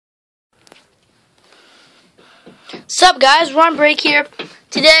What's up, guys? We're on break here.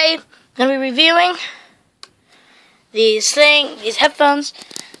 Today, I'm going to be reviewing these headphones.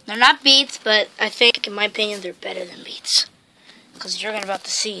 They're not Beats, but I think, in my opinion, they're better than Beats. Because you're about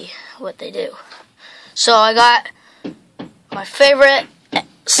to see what they do. So, I got my favorite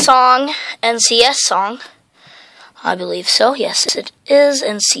song, NCS song. I believe so. Yes, it is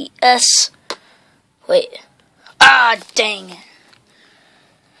NCS. Wait. Ah, dang it.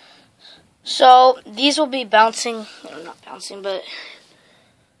 So, these will be bouncing, not bouncing, but,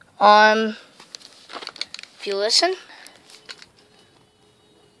 if you listen,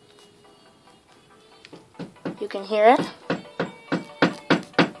 you can hear it.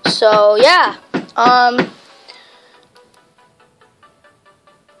 So, yeah,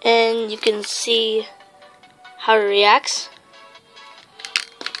 and you can see how it reacts,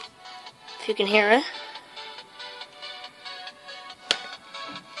 if you can hear it.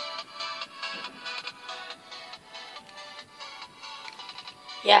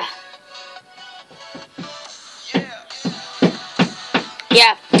 Yeah.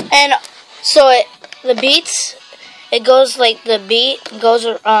 Yeah. And so the beats, it goes like the beat goes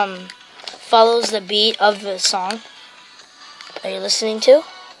follows the beat of the song that you're listening to.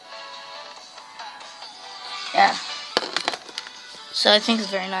 Yeah. So I think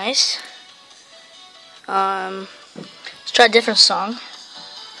it's very nice. Let's try a different song.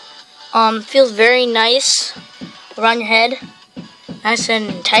 Feels very nice around your head. Nice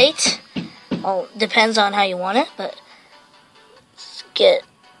and tight. Well, depends on how you want it, but let's get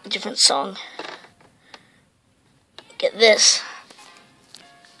a different song. Get this.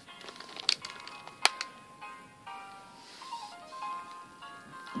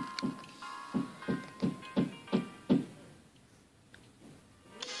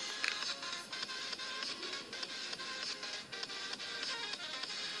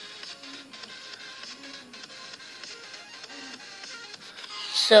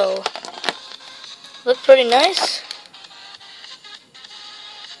 So, look pretty nice.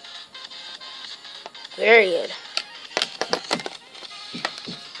 Very good.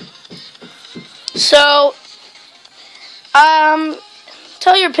 So,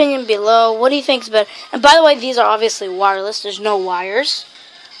 tell your opinion below. What do you think is better? And by the way, these are obviously wireless. There's no wires.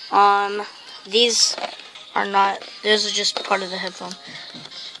 These are not. This is just part of the headphone,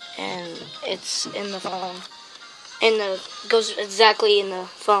 and it's in the phone. Goes exactly in the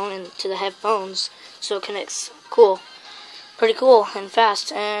phone and to the headphones, so it connects. Cool, pretty cool and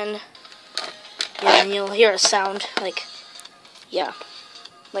fast, and yeah, and you'll hear a sound like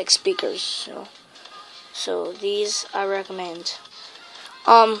speakers. So these I recommend.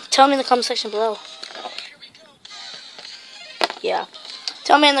 Tell me in the comment section below. Yeah,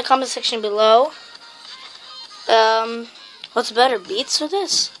 tell me in the comment section below. What's better, Beats or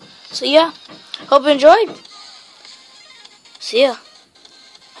this? So yeah, hope you enjoyed. See ya.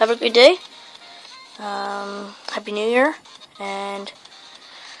 Have a good day. Happy New Year. And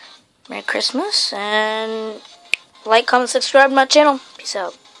Merry Christmas. And like, comment, subscribe to my channel. Peace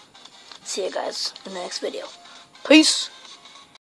out. See you guys in the next video. Peace.